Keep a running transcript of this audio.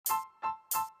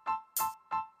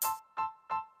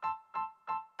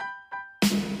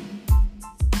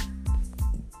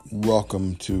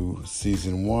Welcome to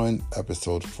Season 1,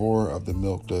 Episode 4 of the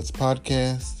Milk Duds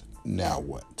Podcast. Now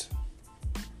what?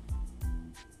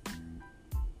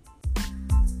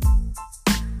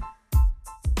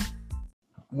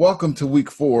 Welcome to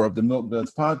Week 4 of the Milk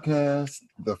Duds Podcast,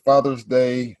 the Father's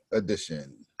Day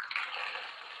edition.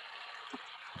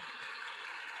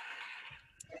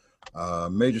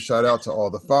 Major shout out to all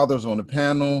the fathers on the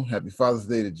panel. Happy Father's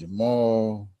Day to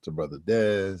Jamal, to Brother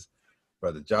Dez,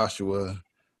 Brother Joshua.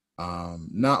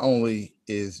 Not only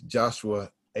is Joshua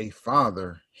a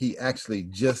father, he actually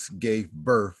just gave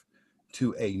birth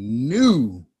to a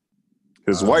new.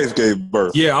 His wife gave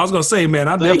birth. Yeah, I was gonna say, man,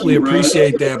 I definitely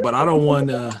appreciate that, but I don't want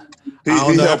to. I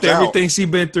don't know after everything she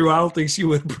been through. I don't think she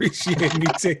would appreciate me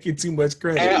taking too much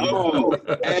credit. At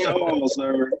all,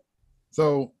 sir.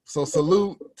 So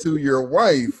salute to your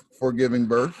wife for giving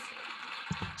birth.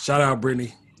 Shout out,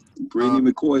 Brittany.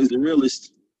 Brittany McCoy is the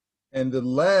realest. And the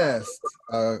last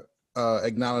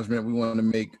acknowledgement we want to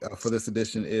make for this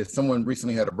edition is someone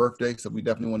recently had a birthday, so we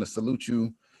definitely want to salute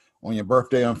you on your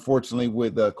birthday. Unfortunately,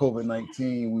 with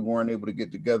COVID-19, we weren't able to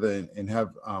get together and have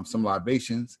some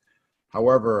libations.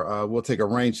 However, we'll take a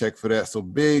rain check for that. So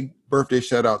big birthday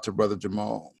shout out to Brother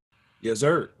Jamal. Yes,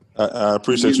 sir. I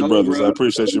appreciate you, brothers. I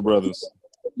appreciate you, brothers.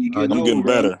 I'm getting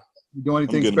better. You doing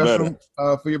anything special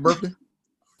for your birthday?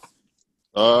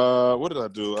 What did I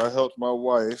do? I helped my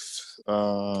wife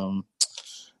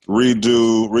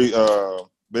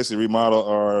basically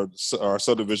remodel our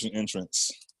subdivision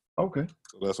entrance. Okay.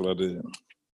 So that's what I did.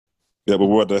 Yeah, but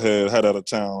we're at head out of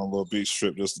town on a little beach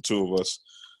trip, just the two of us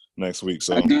next week.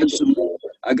 So I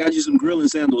got you some grilling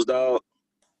sandals, dog.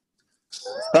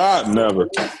 Never.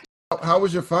 How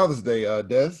was your Father's Day,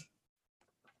 Des?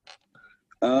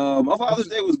 My Father's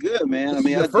Day was good, man. I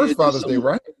mean, your first Father's Day,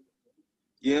 right?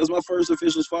 Yeah, it was my first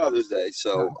official Father's Day.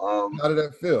 So, how did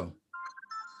that feel?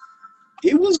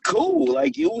 It was cool.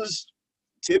 Like it was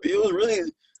really.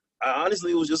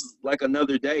 Honestly, it was just like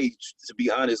another day. To be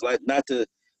honest, like not to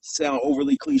sound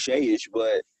overly cliche-ish,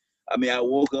 but I mean, I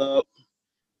woke up,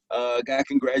 got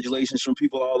congratulations from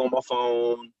people all on my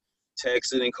phone,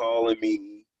 texting and calling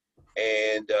me.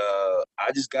 And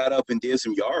I just got up and did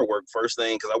some yard work first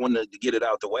thing because I wanted to get it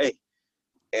out the way.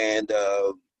 And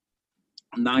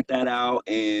knocked that out.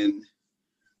 And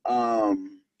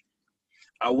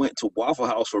I went to Waffle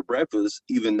House for breakfast,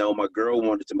 even though my girl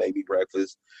wanted to make me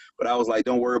breakfast. But I was like,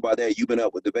 don't worry about that. You've been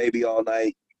up with the baby all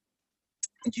night.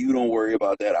 You don't worry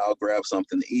about that. I'll grab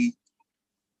something to eat.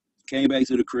 Came back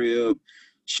to the crib,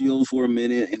 chilled for a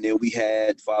minute, and then we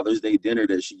had Father's Day dinner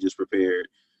that she just prepared.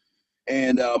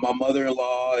 And my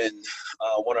mother-in-law and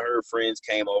one of her friends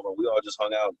came over. We all just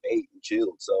hung out and ate and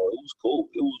chilled. So it was cool.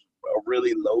 It was a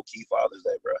really low-key Father's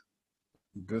Day, bro.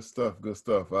 Good stuff. Good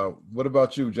stuff. What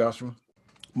about you, Joshua?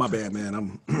 My bad,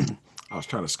 man. I was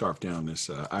trying to scarf down this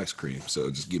ice cream, so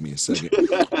just give me a second.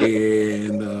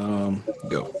 And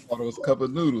go. I thought it was a cup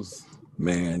of noodles.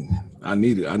 Man, I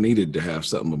needed to have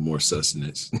something with more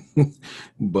sustenance,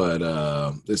 but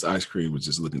this ice cream was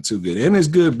just looking too good, and it's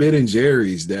good Ben &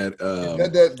 Jerry's that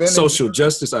social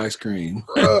justice ice cream.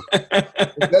 Is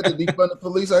that the defund the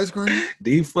police ice cream?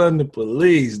 Defund the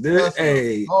police, dude. That's what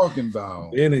I'm talking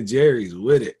about. Ben & Jerry's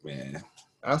with it, man.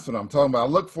 That's what I'm talking about. I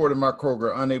look for it in my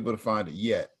Kroger, unable to find it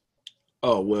yet.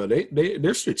 Oh, well,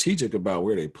 they're strategic about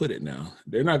where they put it now.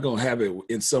 They're not going to have it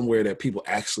in somewhere that people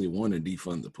actually want to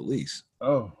defund the police.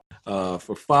 Oh.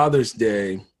 For Father's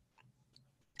Day,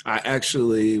 I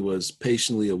actually was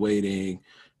patiently awaiting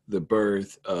the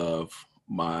birth of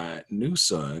my new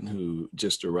son, who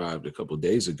just arrived a couple of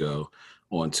days ago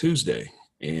on Tuesday.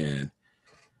 And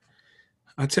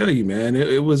I tell you, man,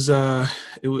 it was a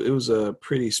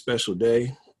pretty special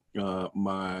day.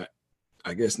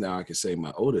 I guess now I can say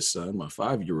my oldest son, my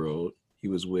 5-year-old, he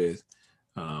was with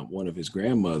one of his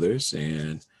grandmothers,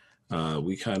 and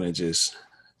we kind of just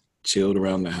chilled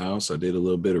around the house. I did a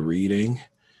little bit of reading,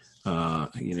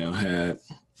 had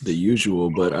the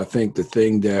usual. But I think the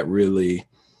thing that really,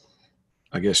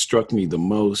 I guess, struck me the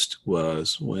most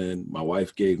was when my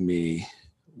wife gave me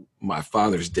my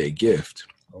Father's Day gift.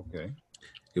 Okay.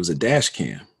 It was a dash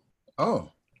cam. Oh.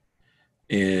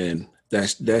 And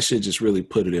that should just really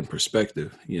put it in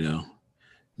perspective,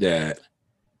 that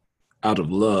out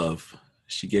of love,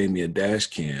 she gave me a dash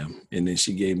cam, and then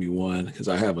she gave me one because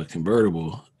I have a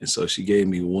convertible. And so she gave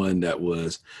me one that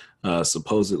was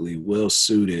supposedly well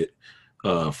suited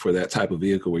for that type of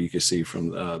vehicle where you could see from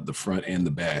the front and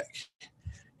the back.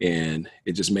 And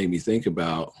it just made me think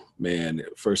about, man,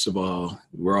 first of all,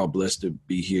 we're all blessed to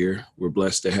be here. We're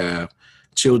blessed to have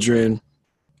children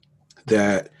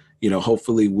that,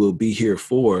 hopefully we'll be here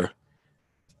for.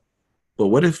 But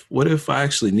what if I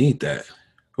actually need that?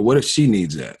 Or what if she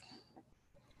needs that?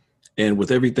 And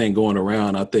with everything going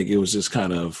around, I think it was just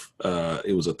kind of,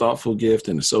 it was a thoughtful gift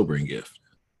and a sobering gift.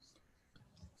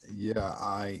 Yeah,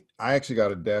 I actually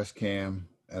got a dash cam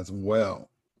as well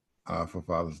for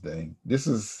Father's Day. This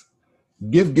is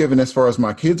gift giving as far as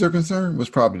my kids are concerned was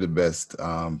probably the best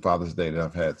Father's Day that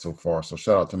I've had so far. So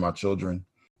shout out to my children.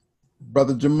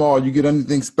 Brother Jamal, you get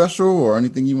anything special or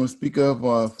anything you want to speak of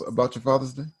about your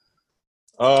Father's Day?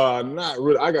 Not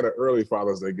really. I got an early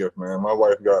Father's Day gift, man. My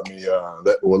wife got me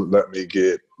let me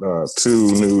get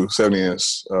 2 new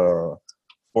 70-inch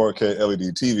 4K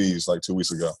LED TVs like 2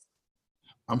 weeks ago.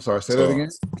 I'm sorry, say that again.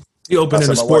 He opened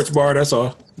in a sports bar, that's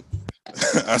all.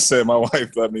 I said my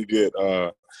wife let me get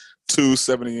 2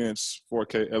 70-inch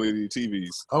 4K LED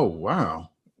TVs. Oh, wow.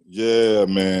 Yeah,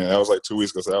 man. That was like 2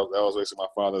 weeks ago. So that was basically my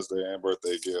Father's Day and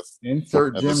birthday gift.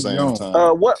 Insert at Jim the same Jones. time.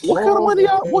 What kind of money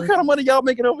y'all? What kind of money y'all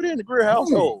making over there in the Greer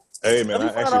household? Hey, man, Let me I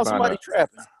find actually out somebody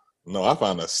trapping. No, I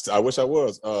found I wish I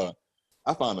was.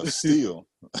 I found a steal.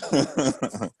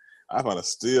 I found a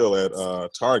steal at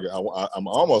Target. I'm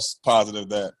almost positive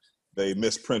that they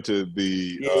misprinted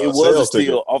the it was sales a steal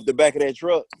ticket. off the back of that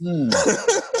truck.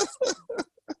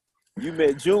 You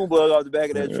met Junebug off the back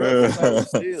of that truck. That's how it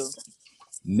was a steal.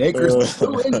 Naker's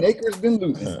been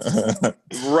looting.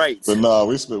 Right. But no,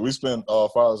 we spent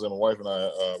Father's Day. My wife and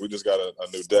I, we just got a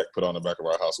new deck put on the back of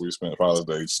our house. We spent Father's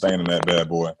Day staining that bad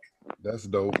boy. That's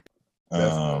dope.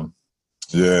 Yeah,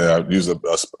 I used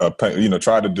a paint,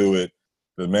 tried to do it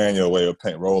the manual way of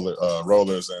paint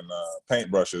rollers and paint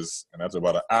brushes. And after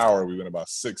about an hour, we went about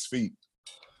 6 feet.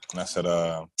 And I said,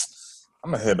 I'm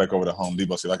gonna head back over to Home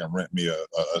Depot, see if I can rent me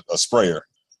a sprayer.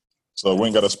 So we went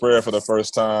and got a sprayer for the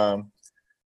first time.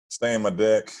 Stained my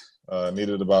deck.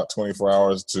 Needed about 24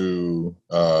 hours to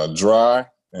dry,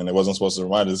 and it wasn't supposed to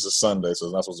rain. This is Sunday, so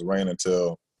it's not supposed to rain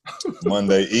until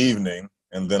Monday evening.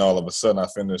 And then all of a sudden, I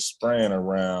finished spraying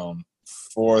around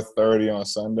 4:30 on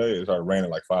Sunday. It started raining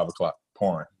like 5 o'clock,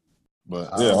 pouring. But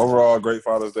yeah, overall, great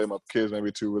Father's Day. My kids made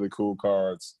me 2 really cool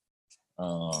cards.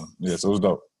 So it was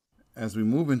dope. As we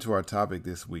move into our topic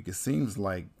this week, it seems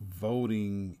like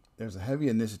voting, there's a heavy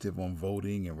initiative on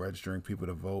voting and registering people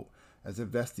to vote, as if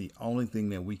that's the only thing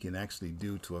that we can actually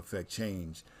do to affect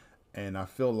change. And I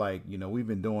feel like, we've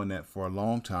been doing that for a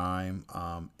long time,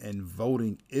 and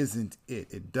voting isn't it.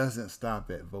 It doesn't stop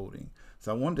at voting.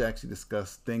 So I wanted to actually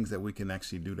discuss things that we can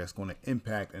actually do that's going to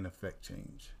impact and affect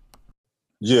change.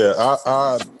 Yeah,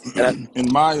 I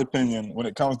in my opinion, when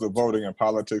it comes to voting and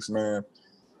politics, man,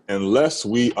 unless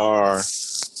we are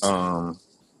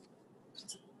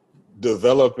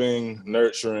developing,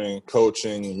 nurturing,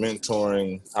 coaching,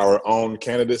 mentoring our own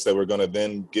candidates that we're going to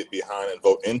then get behind and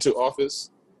vote into office,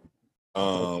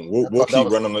 we'll keep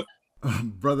running the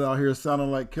brother out here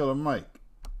sounding like Killer Mike.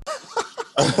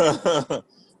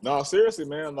 No, seriously,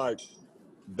 man, like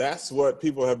that's what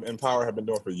people in power have been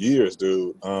doing for years,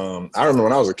 dude. I remember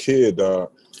when I was a kid,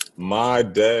 my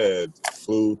dad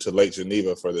flew to Lake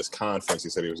Geneva for this conference he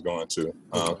said he was going to.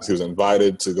 He was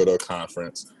invited to go to a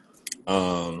conference.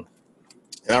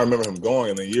 And I remember him going,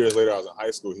 and then years later, I was in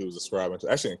high school, he was describing,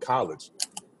 actually in college,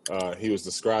 he was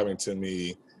describing to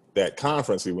me that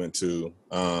conference he went to.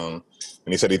 And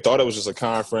he said he thought it was just a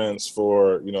conference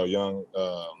for, young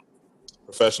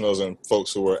professionals and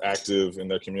folks who were active in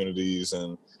their communities.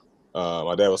 And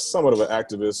my dad was somewhat of an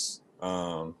activist.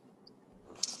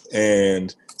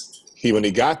 And when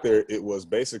he got there, it was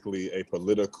basically a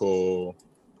political,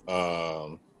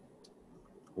 what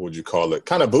would you call it?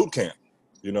 Kind of boot camp.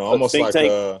 Almost like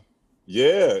but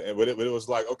it was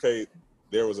like, okay,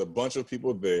 there was a bunch of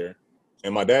people there,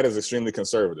 and my dad is extremely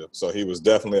conservative, so he was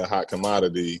definitely a hot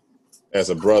commodity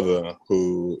as a brother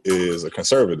who is a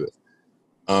conservative.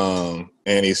 And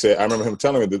he said, I remember him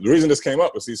telling me the reason this came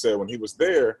up was he said when he was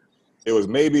there, it was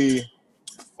maybe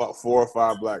 4 or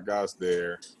 5 black guys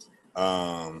there,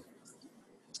 and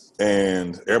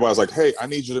everybody's like, hey, I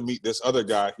need you to meet this other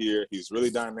guy here. He's really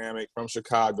dynamic, from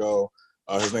Chicago.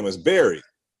 His name is Barry.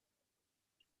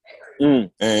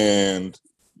 And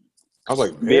I was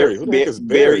like, Barry? Who the heck is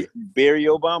Barry? Barry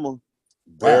Obama.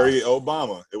 Barry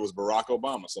Obama. It was Barack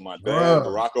Obama. So my dad,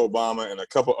 Barack Obama, and a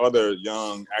couple other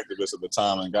young activists at the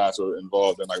time and guys who were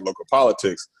involved in like local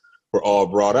politics were all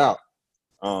brought out.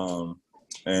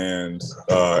 And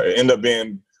it ended up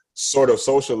being sort of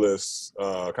socialist,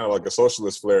 kind of like a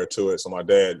socialist flair to it. So my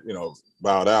dad,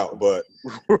 bowed out. But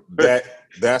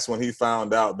that's when he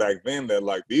found out back then that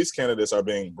like these candidates are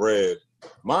being bred.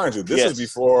 Mind you, this is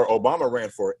before Obama ran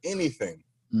for anything.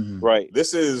 Mm-hmm. Right.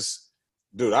 This is,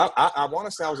 dude. I want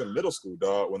to say I was in middle school,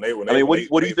 dog. What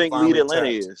do you think Lead Atlanta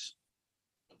is?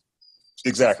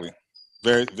 Exactly.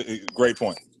 Very, very great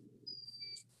point.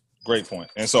 Great point.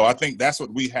 And so I think that's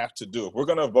what we have to do. If we're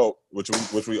going to vote, which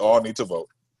we all need to vote,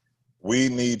 we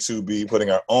need to be putting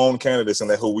our own candidates in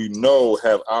there who we know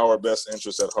have our best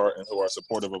interests at heart and who are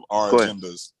supportive of our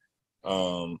agendas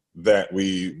that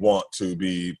we want to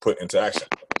be put into action.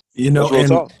 You know,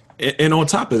 and on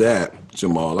top of that,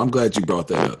 Jamal, I'm glad you brought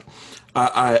that up.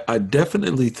 I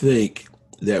definitely think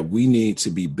that we need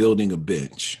to be building a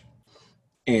bench.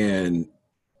 And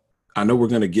I know we're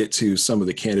going to get to some of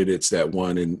the candidates that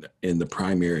won in the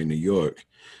primary in New York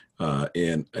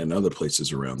and other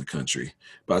places around the country.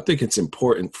 But I think it's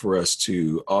important for us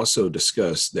to also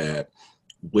discuss that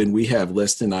when we have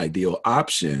less than ideal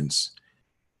options,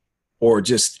 or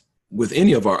just with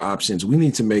any of our options, we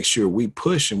need to make sure we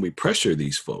push and we pressure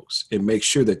these folks and make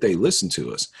sure that they listen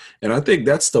to us. And I think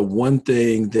that's the one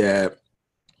thing that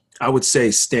I would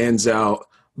say stands out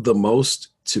the most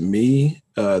to me,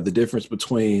 the difference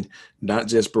between not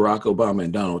just Barack Obama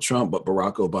and Donald Trump, but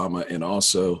Barack Obama and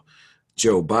also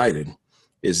Joe Biden,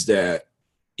 is that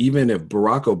even if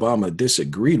Barack Obama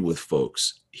disagreed with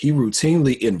folks, he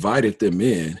routinely invited them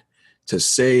in to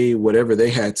say whatever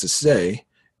they had to say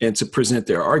and to present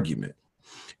their argument.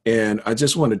 And I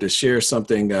just wanted to share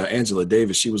something. Angela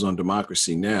Davis, she was on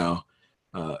Democracy Now!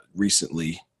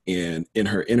 Recently, and in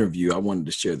her interview, I wanted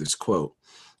to share this quote.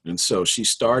 And so she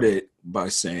started by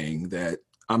saying that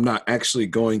I'm not actually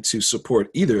going to support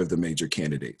either of the major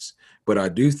candidates, but I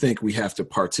do think we have to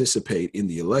participate in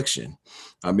the election.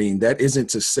 I mean, that isn't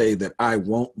to say that I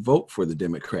won't vote for the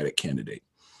Democratic candidate.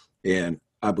 And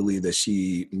I believe that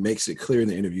she makes it clear in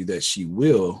the interview that she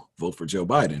will vote for Joe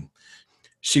Biden.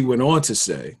 She went on to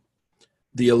say,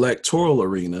 the electoral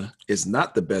arena is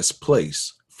not the best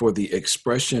place for the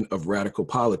expression of radical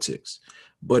politics.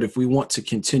 But if we want to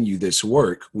continue this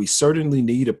work, we certainly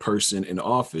need a person in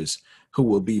office who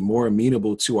will be more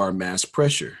amenable to our mass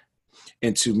pressure.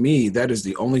 And to me, that is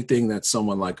the only thing that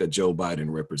someone like a Joe Biden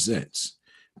represents.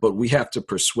 But we have to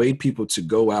persuade people to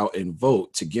go out and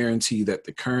vote to guarantee that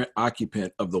the current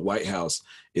occupant of the White House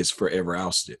is forever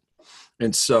ousted.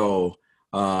 And so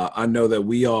I know that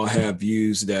we all have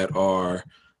views that are,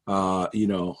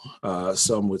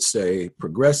 some would say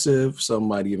progressive. Some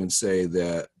might even say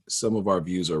that some of our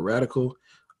views are radical.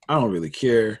 I don't really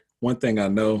care. One thing I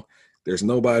know, there's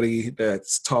nobody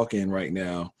that's talking right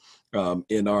now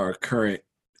in our current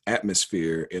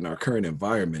atmosphere, in our current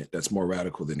environment, that's more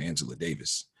radical than Angela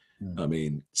Davis. I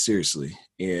mean, seriously.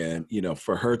 And,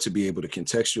 for her to be able to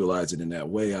contextualize it in that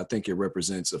way, I think it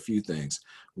represents a few things.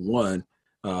 One,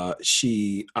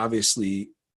 she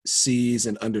obviously sees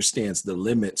and understands the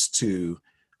limits to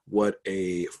what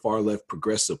a far left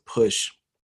progressive push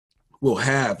will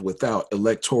have without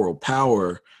electoral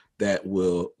power that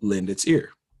will lend its ear.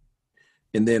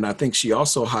 And then I think she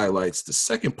also highlights the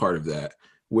second part of that,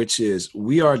 which is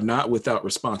we are not without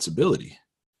responsibility.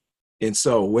 And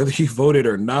so whether you voted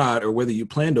or not, or whether you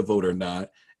plan to vote or not,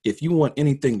 if you want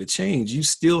anything to change, you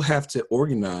still have to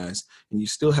organize and you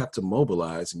still have to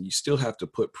mobilize and you still have to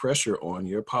put pressure on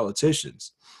your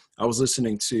politicians. I was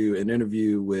listening to an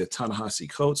interview with Ta-Nehisi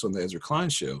Coates on the Ezra Klein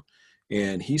show,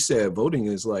 and he said voting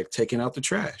is like taking out the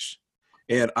trash.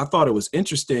 And I thought it was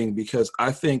interesting because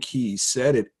I think he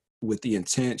said it with the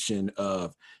intention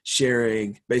of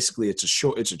sharing. Basically, it's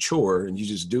a chore and you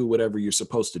just do whatever you're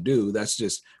supposed to do. That's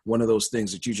just one of those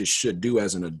things that you just should do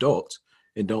as an adult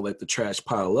and don't let the trash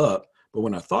pile up. But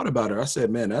when I thought about it, I said,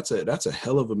 man, that's a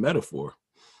hell of a metaphor,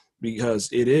 because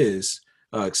it is,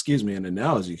 an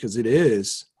analogy, because it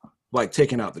is like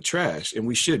taking out the trash. And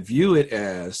we should view it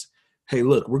as, hey,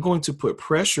 look, we're going to put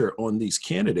pressure on these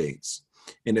candidates.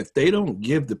 And if they don't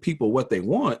give the people what they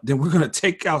want, then we're going to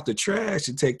take out the trash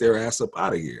and take their ass up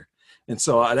out of here. And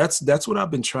so that's what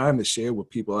I've been trying to share with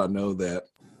people I know that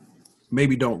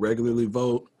maybe don't regularly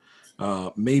vote.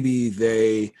 Maybe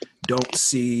they don't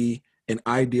see an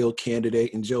ideal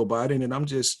candidate in Joe Biden. And I'm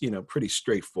just, pretty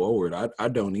straightforward. I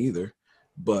don't either.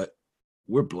 But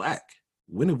we're Black.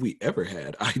 When have we ever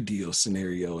had ideal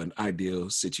scenario and ideal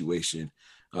situation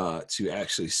to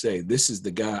actually say, this is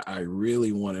the guy I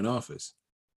really want in office?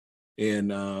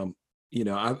 And,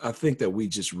 I think that we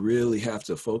just really have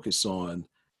to focus on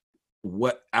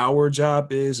what our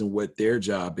job is and what their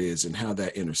job is and how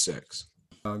that intersects.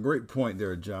 Great point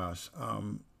there, Josh.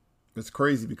 It's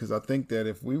crazy because I think that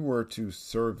if we were to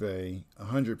survey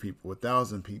 100 people,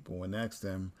 1,000 people, and ask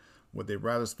them, would they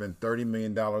rather spend $30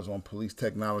 million on police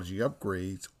technology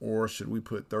upgrades, or should we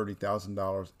put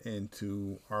 $30,000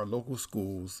 into our local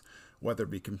schools, whether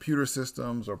it be computer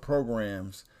systems or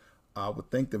programs? I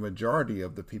would think the majority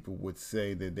of the people would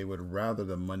say that they would rather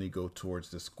the money go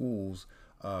towards the schools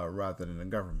rather than the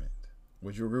government.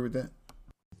 Would you agree with that?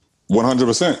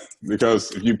 100%.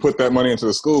 Because if you put that money into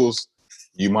the schools,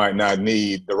 you might not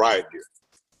need the riot gear.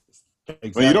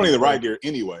 Exactly. Well, you don't need the riot gear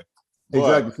anyway.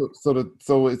 But Exactly.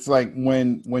 So it's like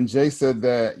when Jay said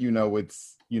that,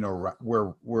 it's,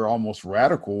 we're almost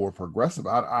radical or progressive.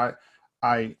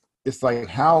 I it's like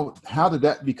how did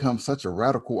that become such a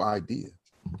radical idea?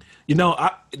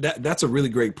 That's a really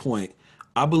great point.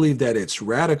 I believe that it's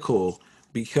radical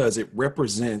because it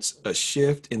represents a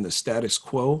shift in the status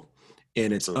quo,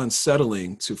 and it's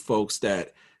unsettling to folks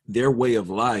that their way of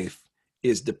life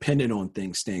is dependent on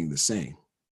things staying the same.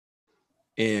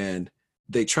 And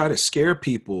they try to scare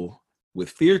people with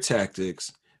fear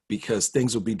tactics because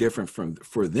things will be different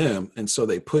for them. And so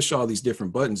they push all these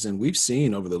different buttons. And we've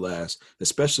seen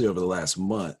especially over the last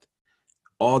month,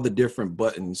 all the different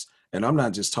buttons. And I'm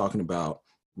not just talking about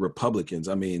Republicans.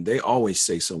 I mean, they always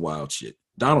say some wild shit.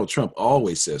 Donald Trump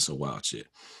always says some wild shit.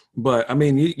 But I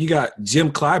mean, you got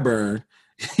Jim Clyburn,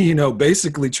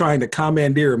 basically trying to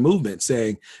commandeer a movement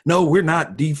saying, no, we're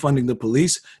not defunding the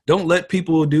police. Don't let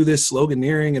people do this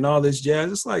sloganeering and all this jazz.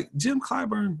 It's like, Jim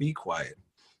Clyburn, be quiet.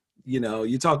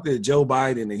 You talk to Joe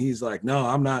Biden and he's like, no,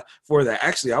 I'm not for that.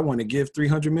 Actually, I want to give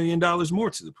 $300 million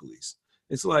more to the police.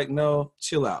 It's like, no,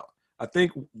 chill out. I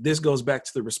think this goes back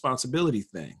to the responsibility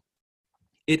thing.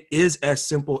 It is as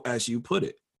simple as you put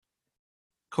it.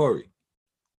 Corey,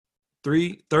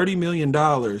 $30 million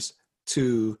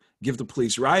to give the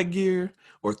police riot gear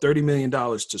or $30 million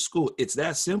to school. It's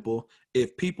that simple.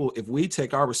 If we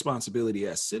take our responsibility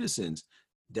as citizens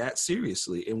that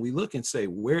seriously and we look and say,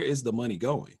 where is the money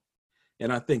going?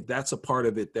 And I think that's a part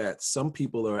of it that some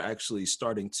people are actually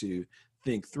starting to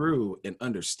think through and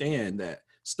understand that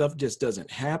stuff just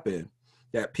doesn't happen,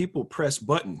 that people press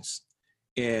buttons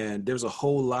and there's a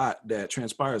whole lot that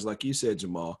transpires. Like you said,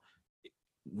 Jamal,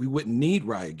 we wouldn't need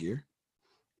riot gear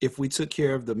if we took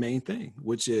care of the main thing,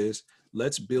 which is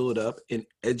let's build up an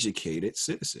educated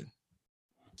citizen.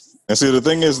 And see, the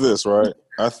thing is this, right?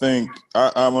 I think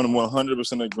I'm on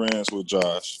 100% agreement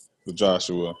with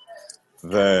Joshua,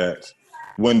 that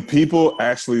when people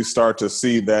actually start to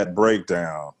see that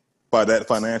breakdown, by that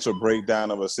financial breakdown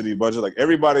of a city budget, like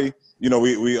everybody,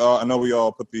 we all, I know we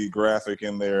all put the graphic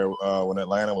in there when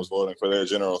Atlanta was voting for their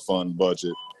general fund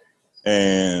budget.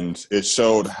 And it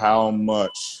showed how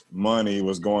much money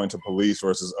was going to police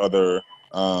versus other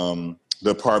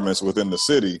departments within the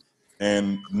city.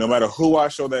 And no matter who I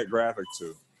show that graphic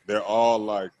to, they're all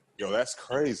like, yo, that's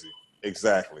crazy.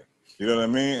 Exactly. You know what I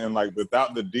mean? And like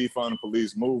without the defund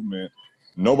police movement,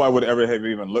 nobody would ever have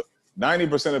even looked.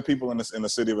 90% of people in the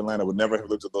city of Atlanta would never have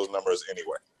looked at those numbers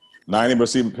anyway.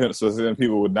 90% of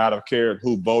people would not have cared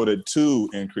who voted to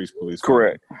increase police.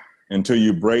 Correct. Until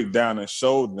you break down and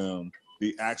show them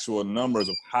the actual numbers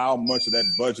of how much of that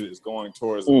budget is going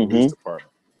towards the police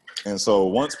department. And so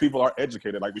once people are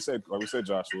educated, like we said,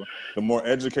 Joshua, the more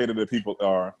educated the people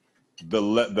are,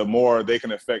 the more they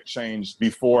can affect change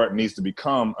before it needs to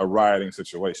become a rioting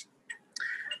situation.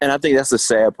 And I think that's the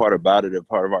sad part about it, a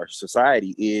part of our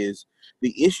society, is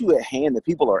the issue at hand that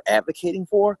people are advocating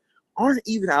for aren't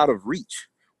even out of reach.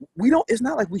 It's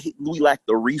not like we lack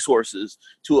the resources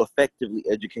to effectively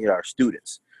educate our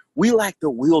students. We lack the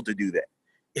will to do that.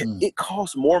 It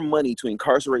costs more money to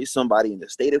incarcerate somebody in the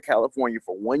state of California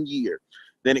for 1 year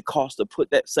than it costs to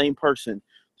put that same person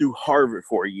through Harvard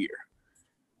for a year.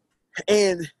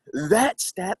 And that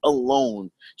stat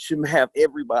alone should have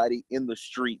everybody in the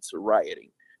streets rioting.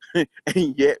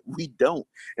 And yet we don't.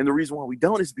 And the reason why we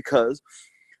don't is because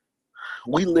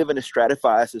we live in a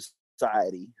stratified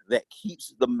society that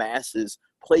keeps the masses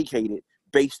placated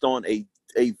based on a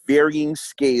varying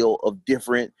scale of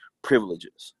different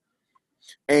privileges.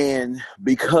 And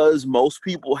because most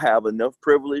people have enough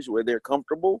privilege where they're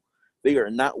comfortable, they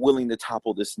are not willing to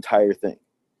topple this entire thing.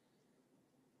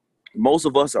 Most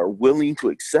of us are willing to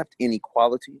accept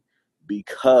inequality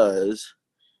because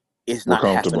it's not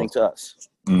happening to us.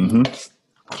 Mm-hmm.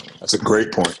 That's a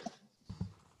great point.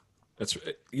 That's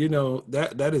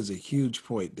that is a huge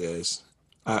point, Des.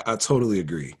 I totally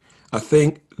agree. I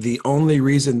think the only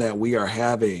reason that we are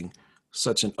having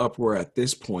such an uproar at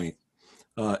this point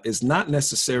is not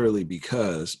necessarily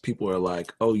because people are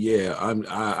like, oh yeah,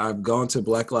 I've gone to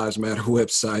Black Lives Matter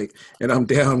website and I'm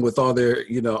down with all their,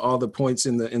 all the points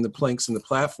in the planks in the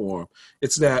platform.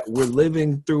 It's that we're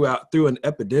living through an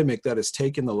epidemic that has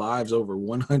taken the lives over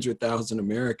 100,000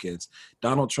 Americans.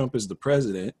 Donald Trump is the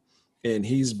president, and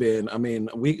he's been,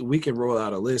 we can roll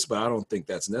out a list, but I don't think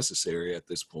that's necessary at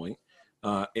this point.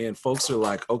 And folks are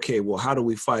like, okay, well, how do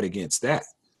we fight against that?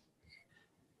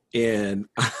 And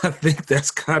I think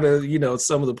that's kind of,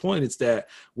 some of the point. It's that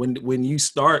when you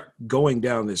start going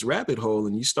down this rabbit hole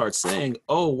and you start saying,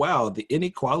 oh, wow, the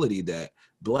inequality that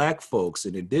Black folks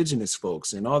and indigenous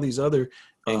folks and all these other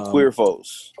and queer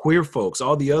folks,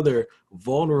 all the other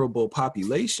vulnerable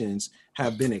populations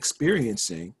have been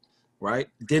experiencing, right?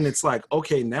 Then it's like,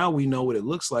 okay, now we know what it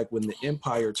looks like when the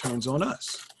empire turns on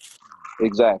us.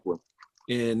 Exactly.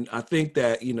 And I think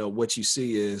that, what you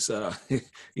see is,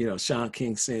 Sean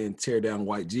King saying, tear down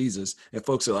white Jesus. And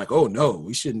folks are like, oh, no,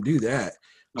 we shouldn't do that.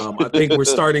 I think we're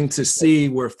starting to see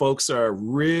where folks are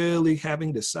really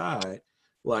having to decide,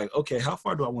 like, okay, how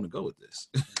far do I want to go with this?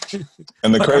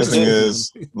 And the crazy thing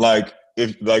is, like,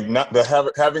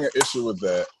 having an issue with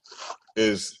that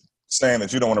is saying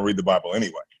that you don't want to read the Bible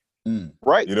anyway.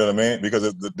 Right. You know what I mean?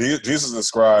 Because Jesus is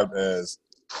described as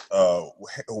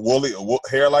woolly,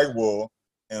 hair like wool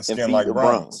and skin like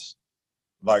bronze.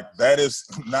 Like, that is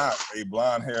not a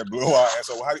blonde hair, blue eye. And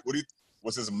so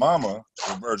was his mama,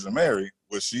 the Virgin Mary,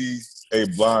 was she a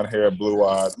blonde hair, blue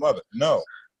eyed mother? No.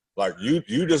 Like, you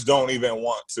just don't even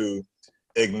want to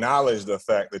acknowledge the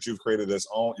fact that you've created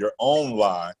your own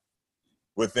lie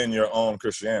within your own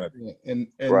Christianity. And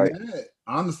that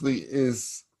honestly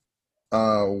is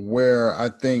where I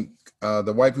think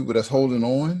the white people that's holding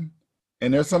on,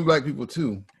 and there's some Black people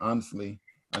too, honestly,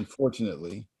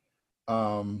 unfortunately,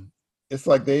 it's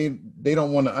like they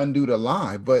don't want to undo the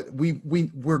lie. But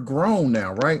we're grown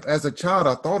now, right? As a child,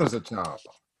 I thought as a child,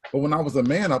 but when I was a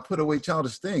man, I put away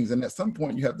childish things. And at some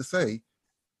point, you have to say,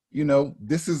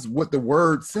 this is what the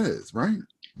word says, right?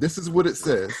 This is what it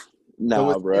says.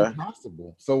 Nah, so it's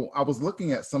impossible. So I was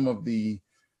looking at some of the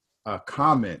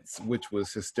comments, which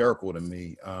was hysterical to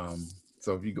me.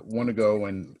 So if you want to go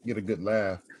and get a good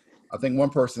laugh, I think one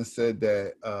person said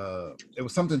that it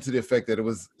was something to the effect that it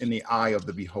was in the eye of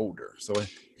the beholder. So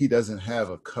he doesn't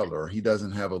have a color, he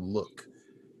doesn't have a look.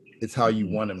 It's how you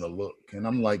want him to look. And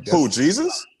I'm like, who,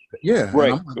 Jesus? Yeah,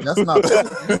 right. Like, that's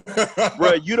not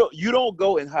bro. You don't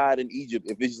go and hide in Egypt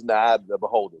if it's in the eye of the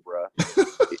beholder, bro.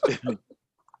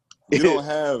 You don't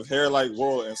have hair like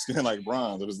wool and skin like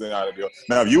bronze.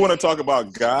 Now, if you want to talk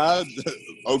about God,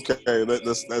 okay,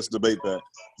 let's debate that.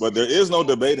 But there is no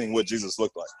debating what Jesus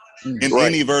looked like in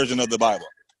any version of the Bible.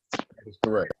 That's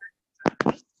correct.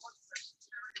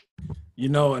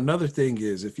 Another thing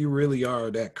is, if you really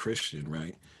are that Christian,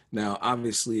 right? Now,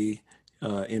 obviously,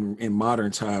 in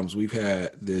modern times, we've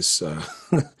had this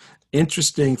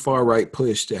interesting far-right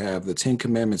push to have the 10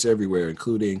 Commandments everywhere,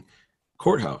 including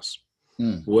courthouse.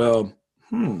 Well,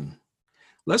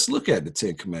 let's look at the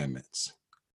 10 Commandments.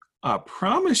 I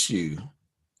promise you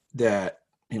that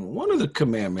in one of the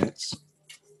commandments,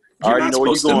 you're not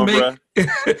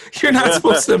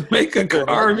supposed to make a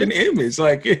carving image.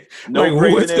 Like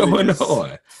what's going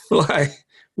on? Like,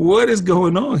 what is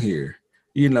going on here?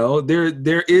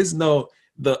 There is no,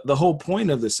 the whole point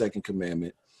of the second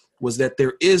commandment was that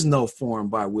there is no form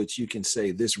by which you can say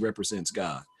this represents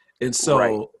God. And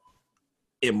so,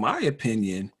 in my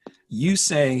opinion, you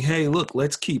saying, hey, look,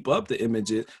 let's keep up the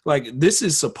images. Like, this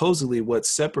is supposedly what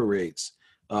separates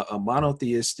a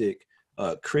monotheistic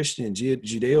Christian,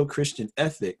 Judeo-Christian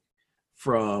ethic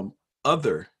from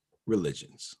other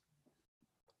religions.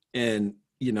 And,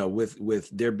 with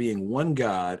there being one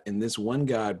God, and this one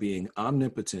God being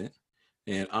omnipotent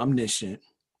and omniscient,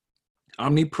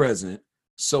 omnipresent,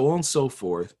 so on and so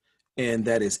forth, and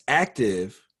that is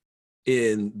active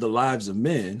in the lives of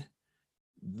men,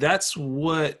 that's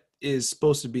what is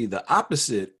supposed to be the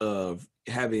opposite of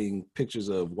having pictures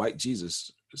of white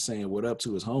Jesus saying what up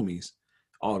to his homies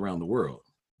all around the world.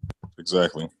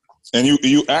 Exactly. And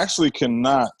you actually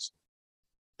cannot,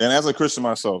 and as a Christian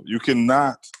myself, you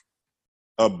cannot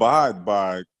abide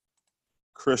by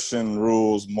Christian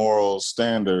rules, morals,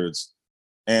 standards,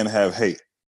 and have hate.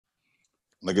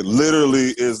 Like, it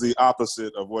literally is the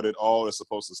opposite of what it all is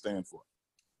supposed to stand for.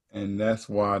 And that's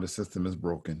why the system is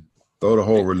broken. Throw the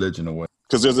whole religion away.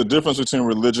 Because there's a difference between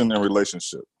religion and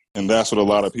relationship. And that's what a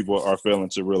lot of people are failing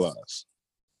to realize.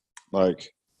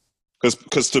 Like,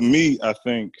 because to me, I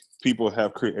think people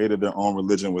have created their own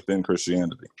religion within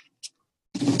Christianity.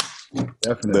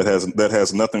 Definitely. That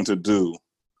has nothing to do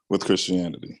with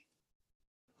Christianity.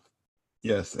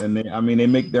 Yes, and they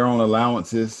make their own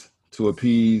allowances to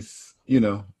appease,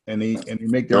 and they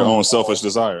make their own selfish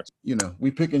desires.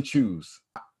 We pick and choose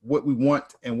what we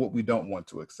want and what we don't want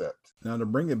to accept. Now, to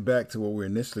bring it back to what we're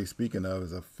initially speaking of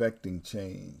is affecting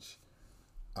change.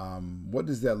 What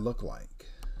does that look like?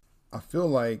 I feel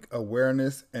like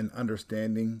awareness and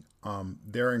understanding,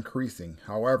 they're increasing.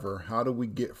 However, how do we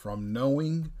get from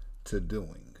knowing to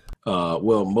doing?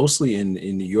 Well, mostly in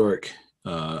New York,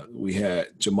 we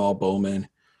had Jamal Bowman,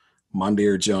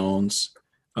 Mondaire Jones.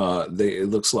 It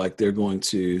looks like they're going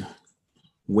to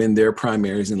win their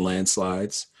primaries in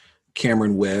landslides.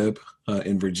 Cameron Webb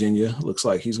in Virginia looks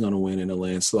like he's going to win in a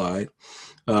landslide.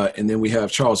 And then we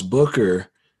have Charles Booker,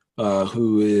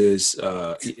 who is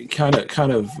kind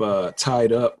of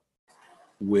tied up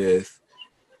with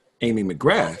Amy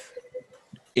McGrath.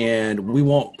 And we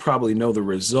won't probably know the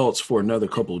results for another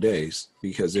couple of days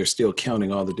because they're still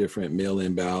counting all the different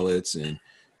mail-in ballots and,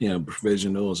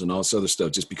 provisionals and all this other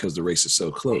stuff just because the race is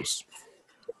so close.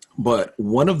 But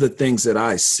one of the things that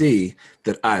I see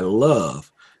that I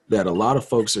love that a lot of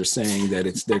folks are saying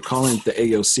that they're calling it the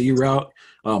AOC route,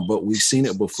 but we've seen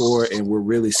it before and we're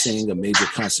really seeing a major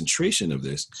concentration of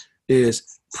this,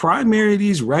 is primary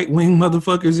these right-wing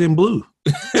motherfuckers in blue.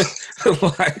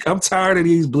 Like, I'm tired of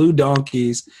these blue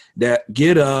donkeys that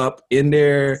get up in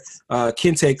their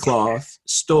kente cloth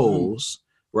stoles,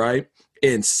 right,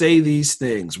 and say these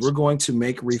things. We're going to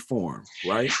make reform,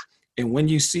 right? And when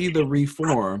you see the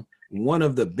reform, one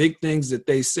of the big things that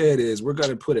they said is we're going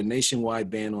to put a nationwide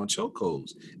ban on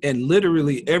chokeholds. And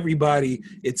literally everybody,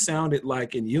 it sounded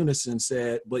like in unison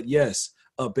said, but yes,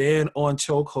 a ban on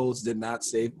chokeholds did not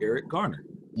save Eric Garner.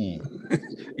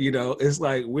 It's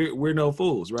like we're no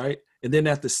fools, right? And then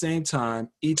at the same time,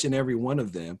 each and every one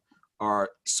of them are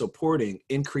supporting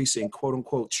increasing quote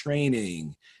unquote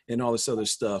training and all this other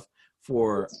stuff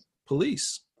for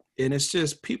police. And it's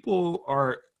just people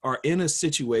are in a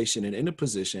situation and in a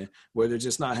position where they're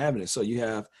just not having it. So you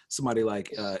have somebody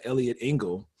like Elliot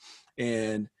Engel,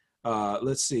 and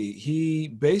let's see, he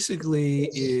basically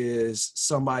is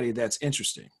somebody that's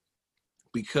interesting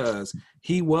because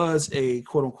he was a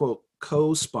quote unquote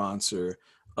co-sponsor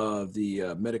of the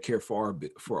Medicare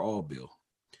for All bill.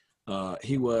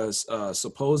 He was a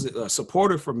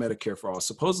supporter for Medicare for All,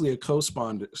 supposedly a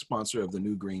co-sponsor of the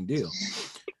New Green Deal.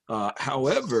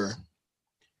 However,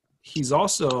 he's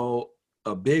also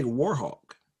a big war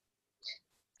hawk.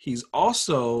 He's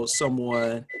also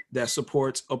someone that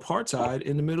supports apartheid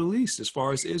in the Middle East as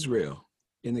far as Israel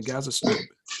in the Gaza Strip.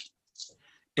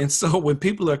 And so when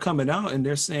people are coming out and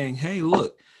they're saying, hey,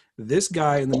 look, this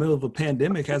guy in the middle of a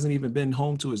pandemic hasn't even been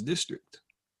home to his district.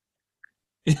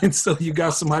 And so you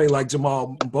got somebody like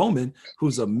Jamal Bowman,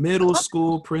 who's a middle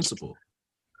school principal,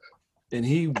 and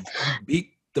he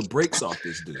beat the brakes off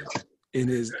this dude.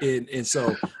 And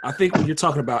so I think when you're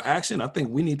talking about action, I think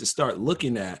we need to start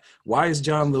looking at why is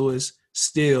John Lewis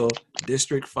still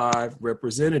District 5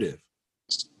 representative?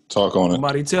 Talk on it.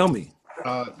 Somebody tell me.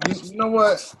 You know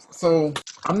what? So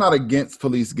I'm not against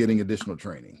police getting additional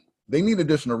training. They need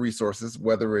additional resources,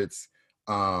 whether it's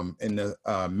in the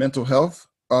mental health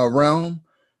realm,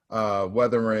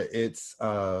 whether it's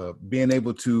being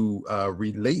able to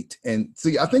relate. And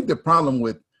see, I think the problem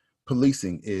with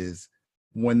policing is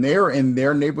when they're in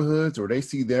their neighborhoods or they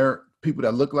see their people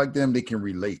that look like them, they can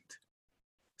relate.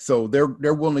 So they're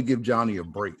willing to give Johnny a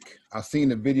break. I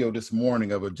seen a video this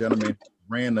morning of a gentleman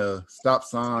ran a stop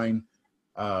sign,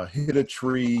 hit a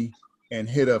tree, and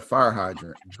hit a fire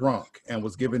hydrant drunk, and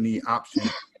was given the option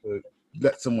to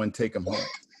let someone take him home.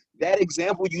 That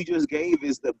example you just gave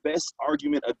is the best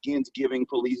argument against giving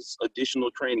police additional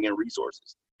training and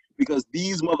resources, because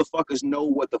these motherfuckers know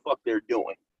what the fuck they're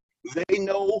doing. They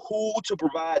know who to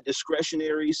provide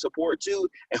discretionary support to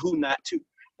and who not to.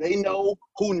 They know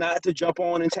who not to jump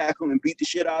on and tackle and beat the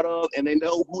shit out of, and they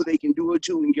know who they can do it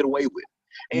to and get away with.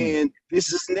 And this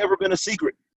has never been a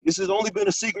secret. This has only been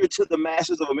a secret to the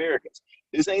masses of Americans.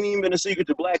 This ain't even been a secret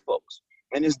to black folks.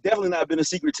 And it's definitely not been a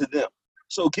secret to them.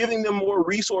 So giving them more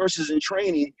resources and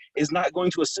training is not going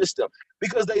to assist them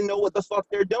because they know what the fuck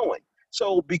they're doing.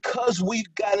 So because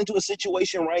we've got into a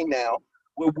situation right now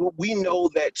where we know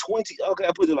that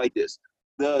I put it like this.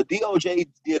 The DOJ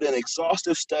did an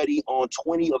exhaustive study on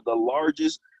 20 of the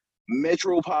largest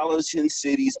metropolitan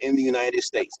cities in the United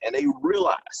States. And they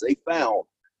found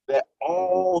that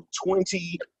all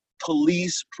 20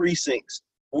 police precincts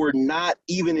were not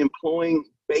even employing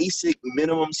basic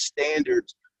minimum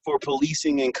standards for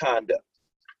policing and conduct.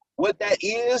 What that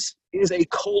is a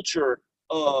culture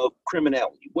of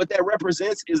criminality. What that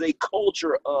represents is a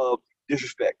culture of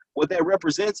disrespect. What that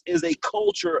represents is a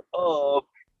culture of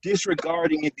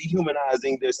disregarding and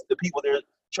dehumanizing the people they're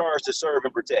charged to serve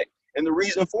and protect. And the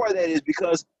reason for that is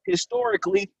because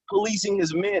historically, policing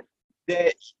has meant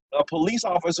that a police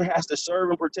officer has to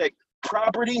serve and protect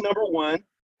property, number one,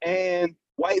 and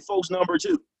white folks, number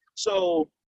two. So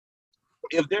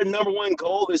if their number one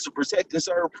goal is to protect and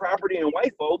serve property and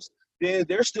white folks, then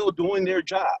they're still doing their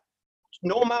job.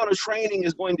 No amount of training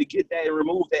is going to get that and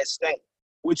remove that stain,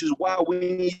 which is why we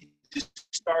need to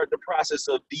start the process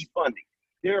of defunding.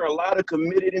 there are a lot of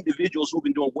committed individuals who've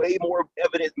been doing way more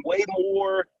evidence, way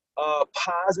more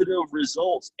positive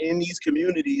results in these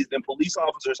communities than police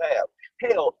officers have.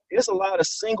 Hell, there's a lot of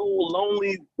single,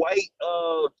 lonely white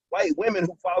women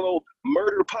who follow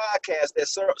murder podcasts that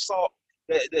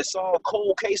solve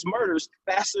cold case murders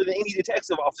faster than any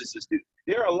detective officers do.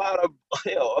 There are a lot of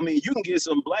hell. I mean, you can get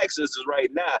some black sisters right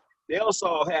now. They'll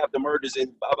solve half the murders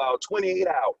in about 28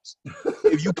 hours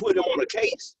if you put them on a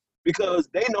case, because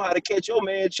they know how to catch your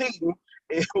man cheating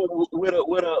with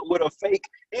a fake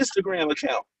Instagram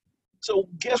account. So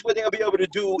guess what they'll be able to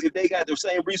do if they got the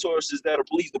same resources that a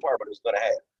police department is going to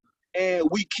have? And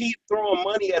we keep throwing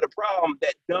money at a problem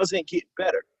that doesn't get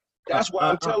better. That's why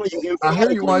I'm telling you. I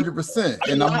hear you 100%.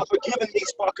 I'm not forgiving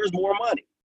these fuckers more money.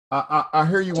 I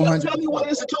hear you 100%. Tell me what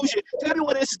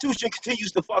institution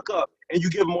continues to fuck up and you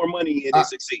give them more money and they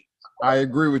succeed. I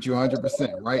agree with you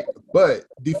 100%, right? But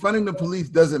defunding the police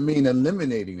doesn't mean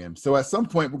eliminating them. So at some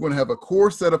point, we're going to have a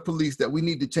core set of police that we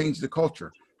need to change the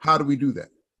culture. How do we do that?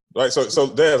 Right. So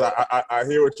Des, I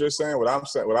hear what you're saying. What I'm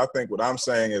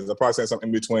saying is, I'm probably saying something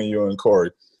in between you and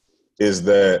Corey, is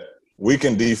that we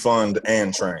can defund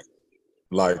and train.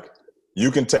 Like, you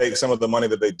can take some of the money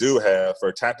that they do have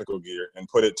for tactical gear and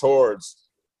put it towards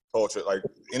culture, like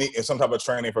some type of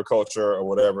training for culture or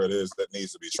whatever it is that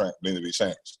needs to be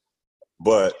changed.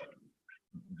 But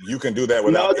you can do that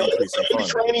without increasing funding.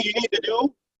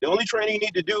 The only training you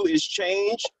need to do is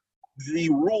change the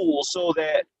rules so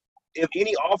that if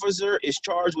any officer is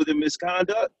charged with a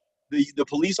misconduct, the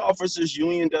police officers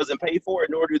union doesn't pay for it,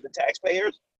 nor do the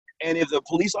taxpayers. And if the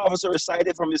police officer is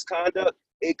cited for misconduct,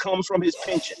 it comes from his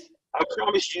pension. I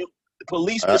promise you, the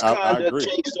police misconduct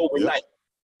changes overnight.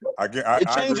 It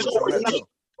changes overnight.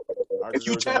 If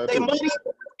you tap their money,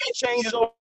 it changes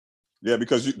overnight. Yeah,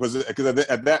 because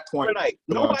at that point,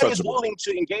 nobody is willing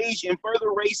to engage in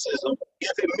further racism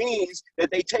if it means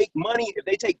that they take money, if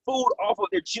they take food off of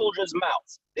their children's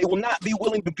mouths. They will not be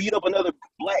willing to beat up another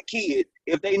black kid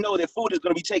if they know that food is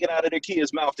going to be taken out of their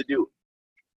kid's mouth to do it.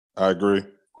 I agree.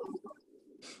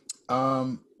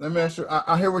 Let me ask you,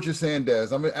 I hear what you're saying, Des.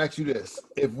 I'm going to ask you this.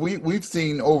 If we've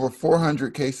seen over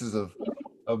 400 cases of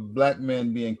black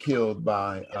men being killed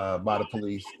by the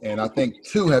police, and I think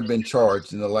 2 have been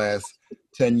charged in the last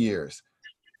 10 years.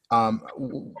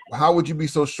 How would you be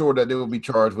so sure that they will be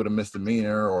charged with a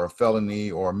misdemeanor or a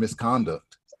felony or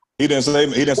misconduct? He didn't say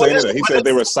that. He said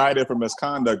they were cited for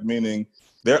misconduct, meaning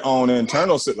their own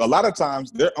internal. A lot of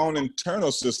times, their own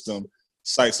internal system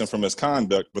cites them for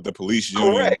misconduct, but the police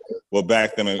union will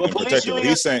back them and protect them. What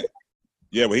he's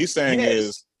saying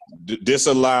is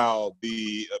disallow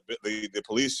the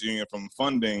police union from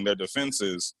funding their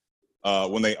defenses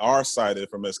when they are cited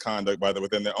for misconduct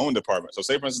within their own department. So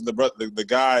say, for instance, the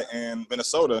guy in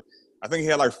Minnesota, I think he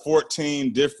had like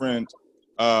 14 different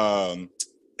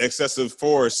excessive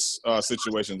force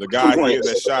situations. The guy here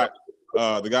that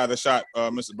shot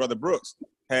Mr. Brother Brooks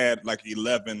had like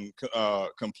 11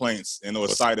 complaints, and it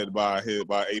was cited by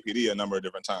APD a number of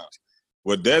different times.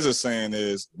 What Des is saying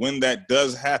is, when that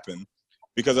does happen,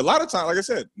 because a lot of times, like I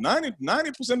said,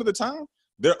 90% of the time,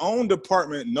 their own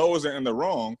department knows they're in the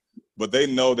wrong, but they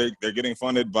know they're getting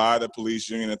funded by the police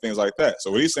union and things like that. So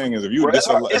what he's saying is, if you it's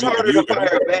harder to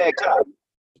fire a bad cop.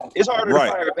 It's harder to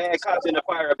fire a bad cop than to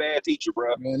fire a bad teacher,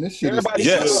 bro. Man, this shit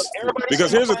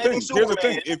because here's the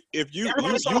thing. If you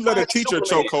let a teacher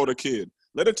chokehold a kid,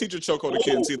 and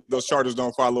see if those charges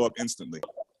don't follow up instantly.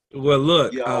 Well,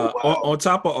 look, on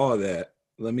top of all that,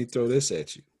 let me throw this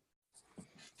at you.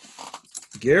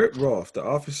 Garrett Rolfe, the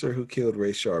officer who killed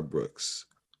Rayshard Brooks,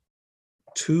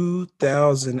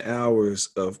 2,000 hours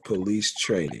of police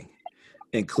training,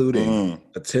 including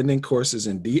attending courses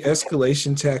in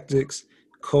de-escalation tactics,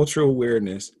 cultural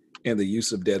awareness, and the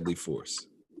use of deadly force.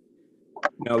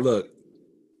 Now, look,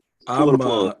 I'm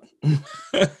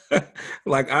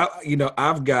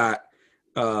I've got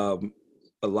a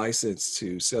license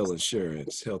to sell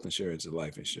insurance, health insurance, and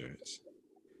life insurance.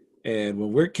 And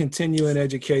when we're continuing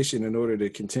education in order to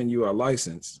continue our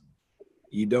license,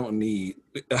 you don't need,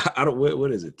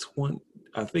 what is it? 20,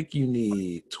 I think you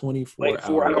need 24 like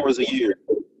 4 hours a year.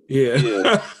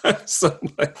 Yeah.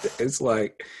 Something like that. It's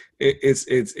like, it's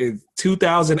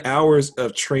 2,000 hours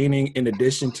of training in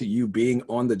addition to you being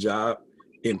on the job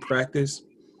in practice.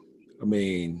 I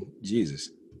mean, Jesus.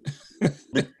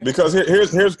 Because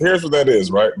here's what that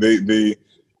is, right? The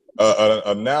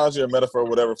analogy or metaphor,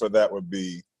 whatever, for that would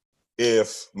be,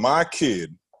 if my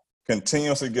kid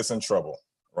continuously gets in trouble,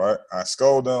 right? I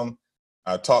scold them,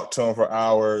 I talk to them for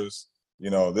hours,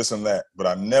 this and that, but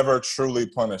I never truly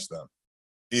punish them.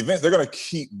 Eventually, they're going to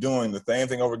keep doing the same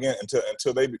thing over again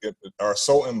until they are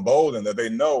so emboldened that they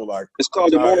know, like, it's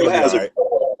called the moral hazard.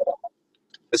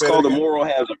 It's Say that called a again? moral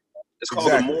hazard. It's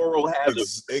called a Exactly. moral hazard.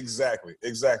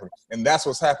 Exactly. And that's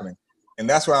what's happening. And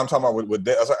that's what I'm talking about with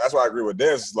Dez. That's why I agree with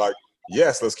Dez. It's like,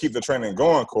 yes, let's keep the training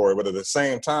going, Corey, but at the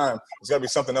same time, there's got to be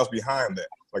something else behind that.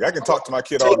 Like, I can talk to my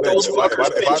kid all Take day. those But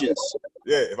fuckers' pensions.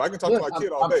 if I can talk to my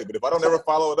kid all day, but if I don't ever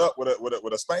follow it up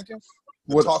with a spanking,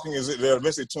 the talking is they're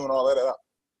eventually tune all that out.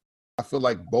 I feel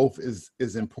like both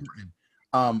is important.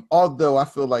 Although I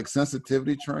feel like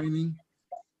sensitivity training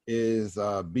is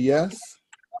BS.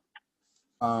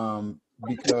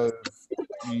 Because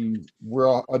we're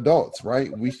all adults,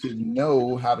 right? We should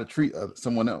know how to treat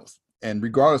someone else, and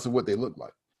regardless of what they look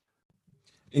like.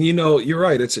 And you're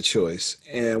right, it's a choice.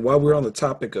 And while we're on the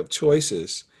topic of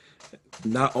choices,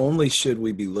 not only should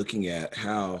we be looking at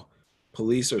how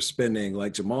police are spending,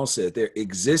 like Jamal said, their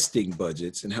existing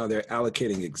budgets and how they're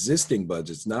allocating existing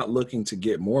budgets, not looking to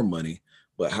get more money,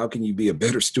 but how can you be a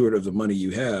better steward of the money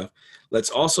you have? Let's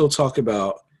also talk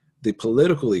about the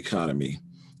political economy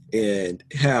and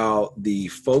how the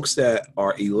folks that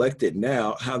are elected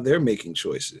now, how they're making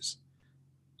choices.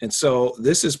 And so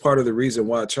this is part of the reason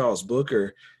why Charles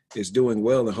Booker is doing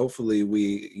well. And hopefully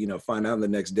we, find out in the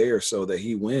next day or so that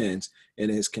he wins in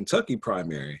his Kentucky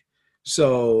primary.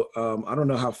 So I don't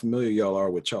know how familiar y'all are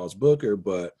with Charles Booker,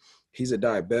 but he's a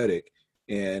diabetic.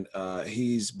 And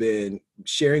he's been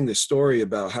sharing the story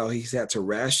about how he's had to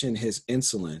ration his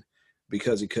insulin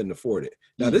because he couldn't afford it.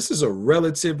 Now, this is a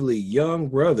relatively young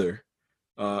brother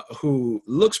who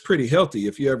looks pretty healthy.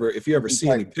 If you ever see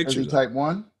any pictures, is he type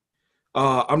 1?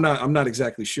 I'm not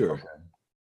exactly sure. Okay.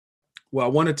 What I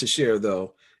wanted to share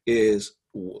though is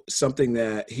something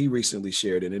that he recently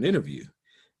shared in an interview,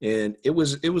 and it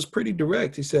was pretty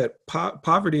direct. He said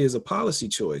poverty is a policy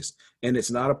choice, and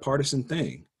it's not a partisan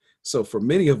thing. So for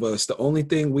many of us, the only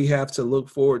thing we have to look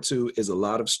forward to is a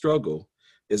lot of struggle,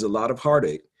 is a lot of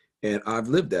heartache, and I've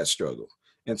lived that struggle.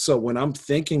 And so when I'm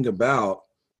thinking about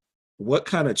what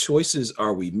kind of choices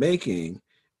are we making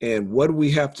and what do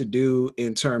we have to do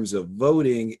in terms of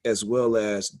voting, as well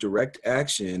as direct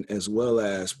action, as well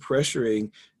as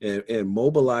pressuring and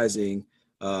mobilizing,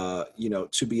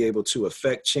 to be able to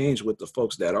affect change with the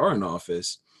folks that are in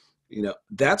office,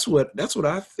 that's what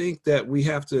I think that we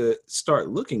have to start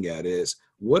looking at is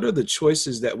what are the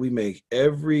choices that we make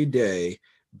every day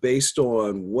based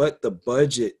on what the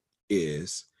budget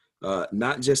is,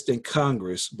 not just in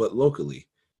Congress, but locally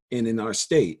and in our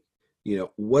state.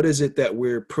 What is it that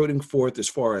we're putting forth as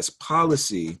far as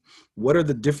policy? What are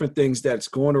the different things that's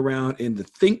going around in the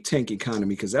think tank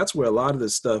economy? Because that's where a lot of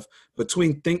this stuff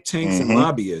between think tanks and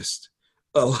lobbyists,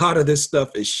 a lot of this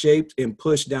stuff is shaped and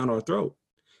pushed down our throat.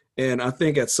 And I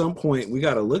think at some point we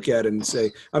got to look at it and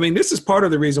say, this is part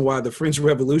of the reason why the French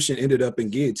Revolution ended up in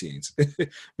guillotines,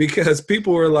 because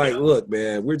people were like, look,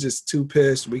 man, we're just too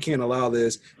pissed. We can't allow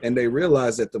this. And they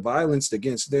realized that the violence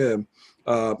against them,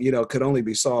 could only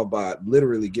be solved by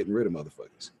literally getting rid of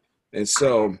motherfuckers. And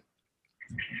so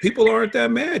people aren't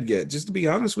that mad yet, just to be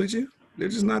honest with you. They're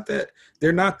just not that,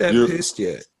 they're not that pissed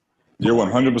yet. You're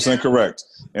 100% correct.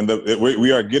 And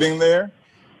we are getting there.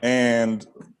 And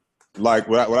like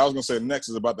what I was going to say next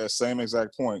is about that same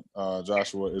exact point,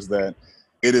 Joshua, is that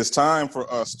it is time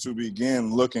for us to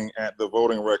begin looking at the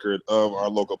voting record of our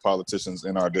local politicians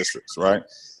in our districts, right?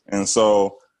 And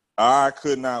so I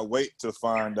could not wait to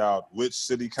find out which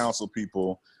city council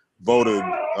people voted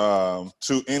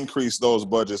to increase those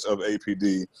budgets of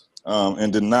APD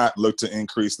and did not look to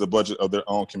increase the budget of their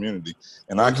own community.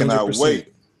 And 100%.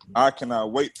 I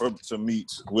cannot wait to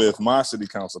meet with my city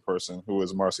council person, who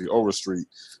is Marcy Overstreet,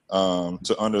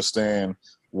 to understand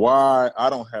why I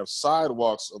don't have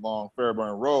sidewalks along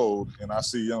Fairburn Road, and I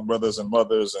see young brothers and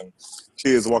mothers and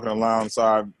kids walking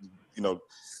alongside,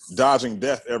 dodging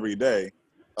death every day.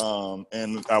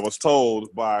 And I was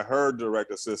told by her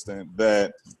direct assistant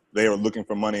that they were looking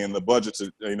for money in the budget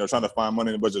to, trying to find money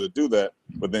in the budget to do that.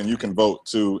 But then you can vote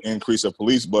to increase a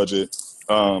police budget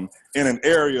in an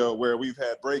area where we've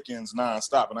had break-ins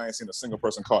nonstop, and I ain't seen a single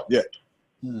person caught yet.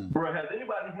 Bro, has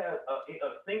anybody had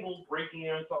a single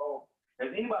break-in call? Has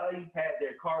anybody had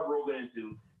their car broken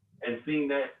into and seen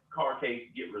that car case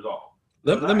get resolved?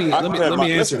 Let me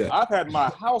answer that. I've had my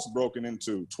house broken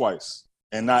into twice,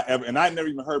 and I never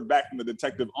even heard back from the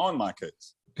detective on my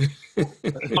case.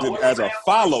 As a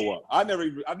follow-up, I've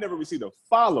never received a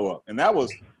follow-up, and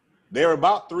they were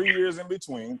about 3 years in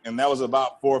between, and that was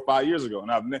about 4 or 5 years ago.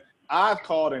 And I've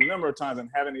called a number of times and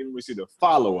haven't even received a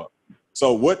follow-up.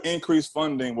 So what increased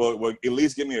funding will at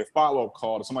least give me a follow-up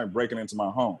call to somebody breaking into my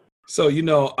home? So,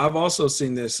 I've also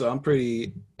seen this. So I'm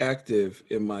pretty active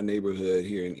in my neighborhood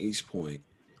here in East Point.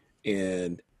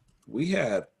 And we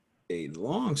had a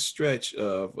long stretch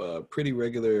of pretty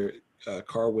regular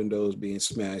car windows being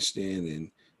smashed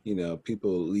in, and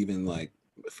people leaving, like,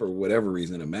 for whatever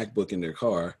reason, a MacBook in their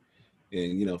car,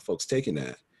 and folks taking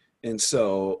that. And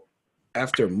so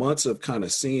after months of kind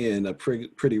of seeing a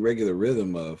pretty regular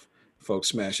rhythm of folks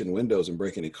smashing windows and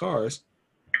breaking in cars,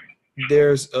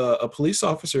 there's a police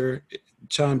officer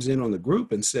chimes in on the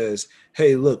group and says,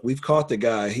 "Hey, look, we've caught the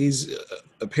guy. He's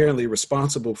apparently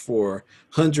responsible for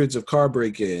hundreds of car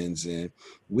break-ins, and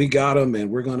we got him, and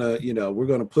we're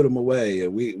gonna put him away,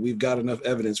 and we've got enough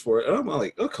evidence for it." And I'm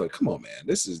like, "Okay, come on, man.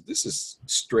 This is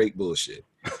straight bullshit."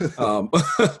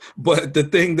 But the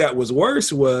thing that was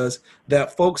worse was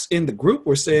that folks in the group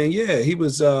were saying, "Yeah, he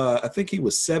was. I think he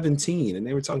was 17, and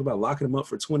they were talking about locking him up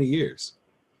for 20 years."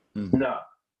 No.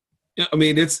 I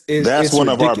mean, it's That's one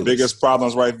ridiculous. of our biggest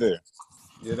problems right there.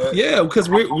 Yeah, because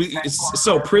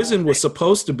so prison was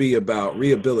supposed to be about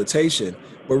rehabilitation,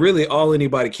 but really all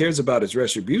anybody cares about is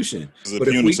retribution. It's a But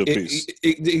punitive piece.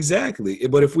 Exactly.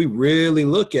 But if we really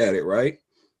look at it, right,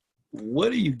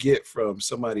 what do you get from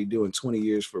somebody doing 20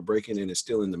 years for breaking in and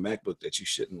stealing the MacBook that you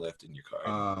shouldn't left in your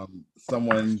car?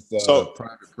 Someone's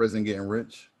private prison getting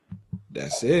rich.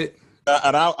 That's it.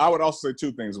 And I would also say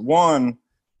two things. One,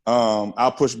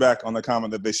 I'll push back on the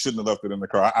comment that they shouldn't have left it in the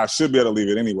car. I should be able to leave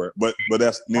it anywhere, but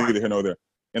that's neither here nor there.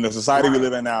 In the society we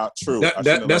live in now, true.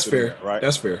 That's fair. Right?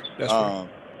 That's fair. That's fair.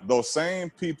 Those same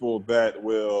people that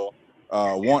will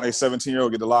want a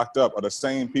 17-year-old to get locked up are the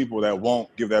same people that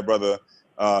won't give that brother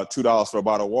 $2 for a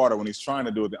bottle of water when he's trying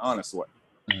to do it the honest way.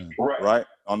 Right?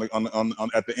 On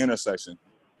at the intersection.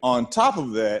 On top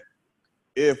of that,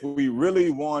 if we really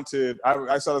wanted,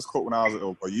 I saw this quote when I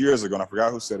was years ago, and I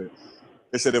forgot who said it.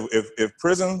 They said if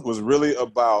prison was really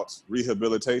about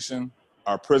rehabilitation,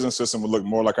 our prison system would look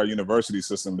more like our university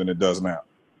system than it does now.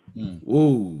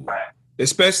 Ooh.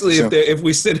 Especially if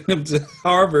we send them to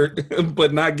Harvard,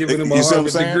 but not giving them a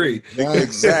Harvard degree.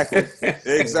 Exactly.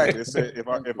 They said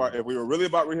if we were really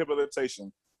about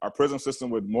rehabilitation, our prison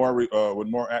system would be more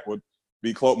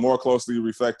closely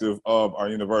reflective of our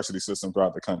university system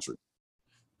throughout the country.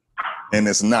 And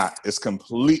it's not. It's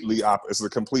completely it's the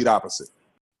complete opposite.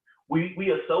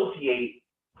 We associate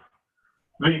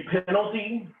the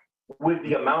penalty with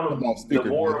the amount of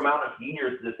amount of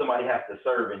years that somebody has to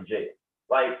serve in jail.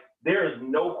 Like, there is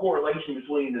no correlation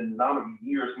between the amount of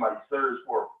years somebody serves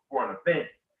for an offense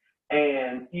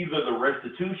and either the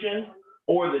restitution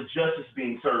or the justice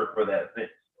being served for that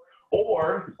offense,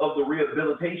 or of the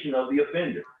rehabilitation of the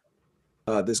offender.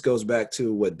 This goes back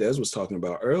to what Des was talking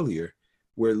about earlier.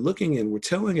 We're looking and we're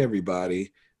telling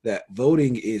everybody that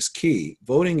voting is key.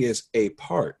 Voting is a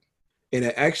part, and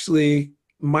it actually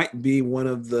might be one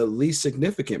of the least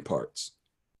significant parts.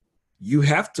 You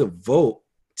have to vote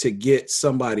to get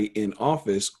somebody in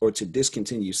office or to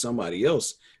discontinue somebody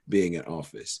else being in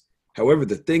office. However,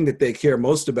 the thing that they care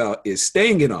most about is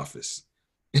staying in office.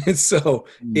 And so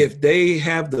if they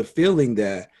have the feeling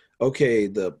that, okay,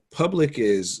 the public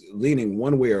is leaning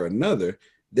one way or another,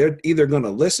 they're either going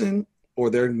to listen or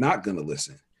they're not going to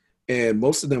listen. And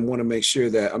most of them want to make sure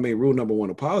that, rule number one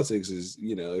of politics is,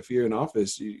 if you're in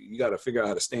office, you got to figure out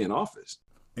how to stay in office.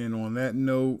 And on that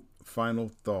note,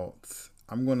 final thoughts.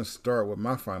 I'm going to start with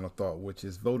my final thought, which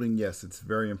is voting. Yes, it's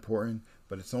very important,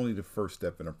 but it's only the first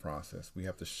step in the process. We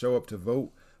have to show up to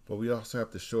vote, but we also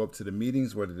have to show up to the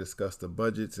meetings where to discuss the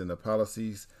budgets and the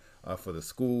policies for the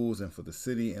schools and for the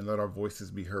city, and let our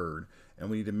voices be heard. And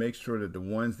we need to make sure that the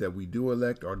ones that we do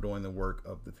elect are doing the work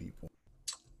of the people.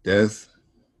 Des?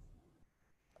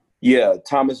 Yeah,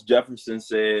 Thomas Jefferson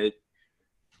said,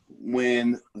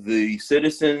 when the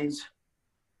citizens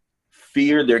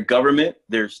fear their government,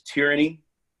 there's tyranny.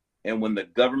 And when the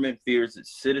government fears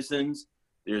its citizens,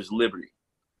 there's liberty.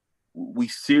 We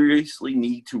seriously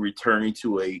need to return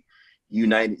to a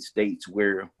United States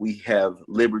where we have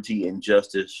liberty and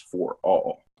justice for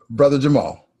all. Brother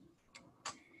Jamal.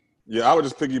 Yeah, I would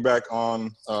just piggyback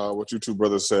on what you two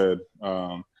brothers said.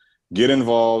 Get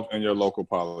involved in your local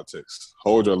politics.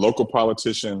 Hold your local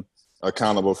politician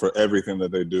accountable for everything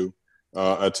that they do.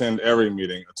 Attend every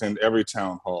meeting. Attend every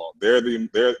town hall. They're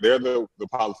the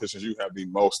politicians you have the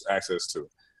most access to.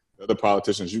 They're the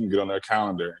politicians you can get on their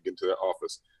calendar and get into their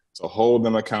office. So hold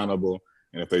them accountable.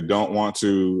 And if they don't want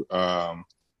to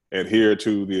adhere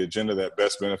to the agenda that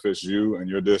best benefits you and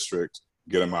your district,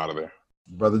 get them out of there.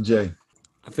 Brother Jay.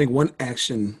 I think one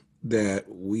action that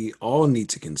we all need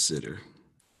to consider: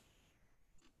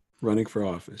 running for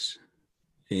office.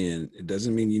 And it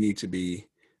doesn't mean you need to be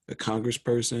a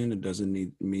congressperson. It doesn't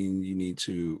mean you need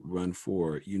to run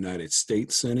for United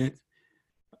States Senate.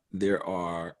 There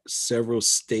are several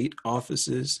state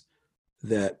offices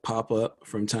that pop up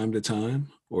from time to time,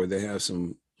 or they have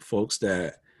some folks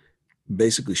that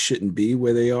basically shouldn't be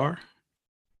where they are.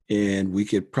 And we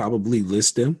could probably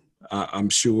list them. I'm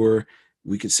sure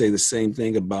we could say the same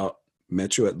thing about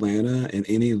Metro Atlanta and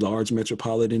any large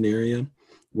metropolitan area,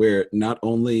 where not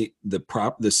only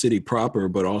the city proper,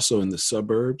 but also in the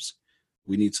suburbs,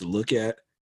 we need to look at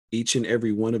each and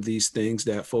every one of these things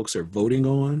that folks are voting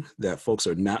on, that folks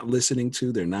are not listening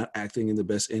to, they're not acting in the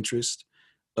best interest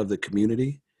of the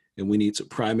community, and we need to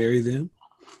primary them,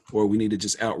 or we need to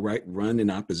just outright run in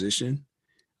opposition.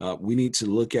 We need to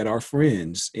look at our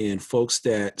friends and folks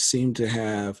that seem to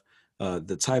have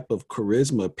the type of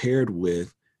charisma paired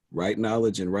with right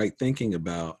knowledge and right thinking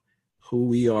about who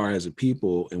we are as a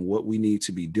people and what we need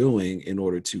to be doing in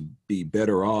order to be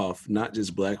better off, not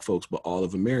just Black folks, but all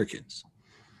of Americans.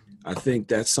 I think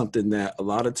that's something that a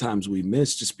lot of times we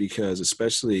miss, just because,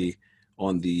 especially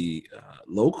on the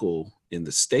local, in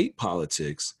the state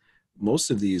politics, most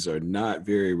of these are not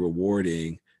very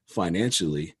rewarding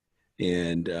financially.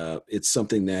 And it's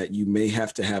something that you may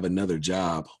have to have another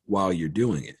job while you're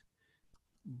doing it.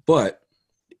 But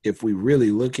if we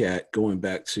really look at going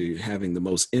back to having the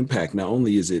most impact, not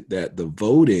only is it that the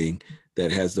voting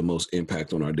that has the most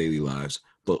impact on our daily lives,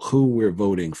 but who we're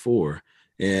voting for.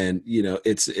 And, you know,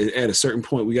 it's at a certain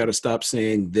point, we got to stop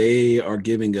saying they are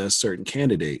giving us certain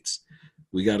candidates.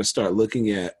 We got to start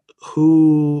looking at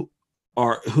who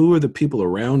are the people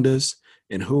around us,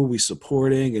 and who are we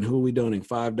supporting, and who are we donating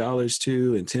 $5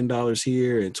 to, and $10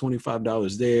 here and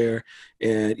 $25 there.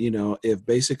 And, you know, if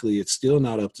basically it's still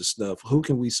not up to snuff, who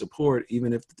can we support,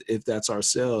 even if that's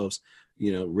ourselves,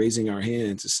 you know, raising our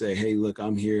hand to say, hey, look,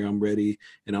 I'm here, I'm ready,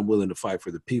 and I'm willing to fight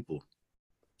for the people.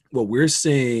 Well, we're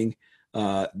seeing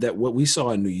that what we saw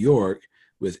in New York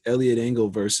with Elliot Engel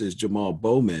versus Jamal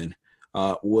Bowman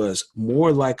was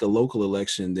more like a local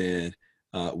election than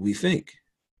we think.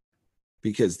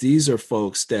 Because these are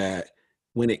folks that,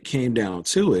 when it came down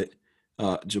to it,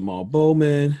 Jamal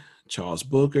Bowman, Charles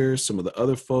Booker, some of the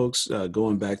other folks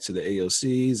going back to the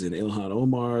AOCs and Ilhan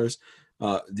Omar's,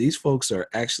 these folks are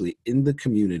actually in the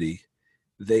community.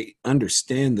 They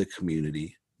understand the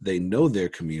community. They know their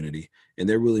community, and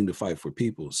they're willing to fight for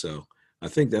people. So I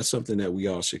think that's something that we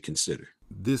all should consider.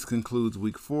 This concludes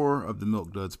week 4 of the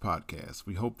Milk Duds podcast.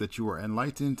 We hope that you are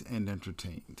enlightened and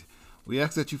entertained. We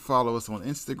ask that you follow us on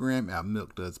Instagram at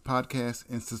Milk Duds Podcast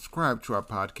and subscribe to our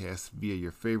podcast via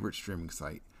your favorite streaming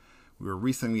site. We were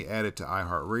recently added to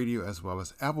iHeartRadio as well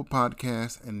as Apple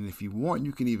Podcasts, and if you want,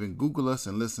 you can even Google us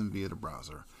and listen via the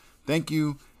browser. Thank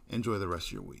you. Enjoy the rest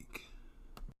of your week.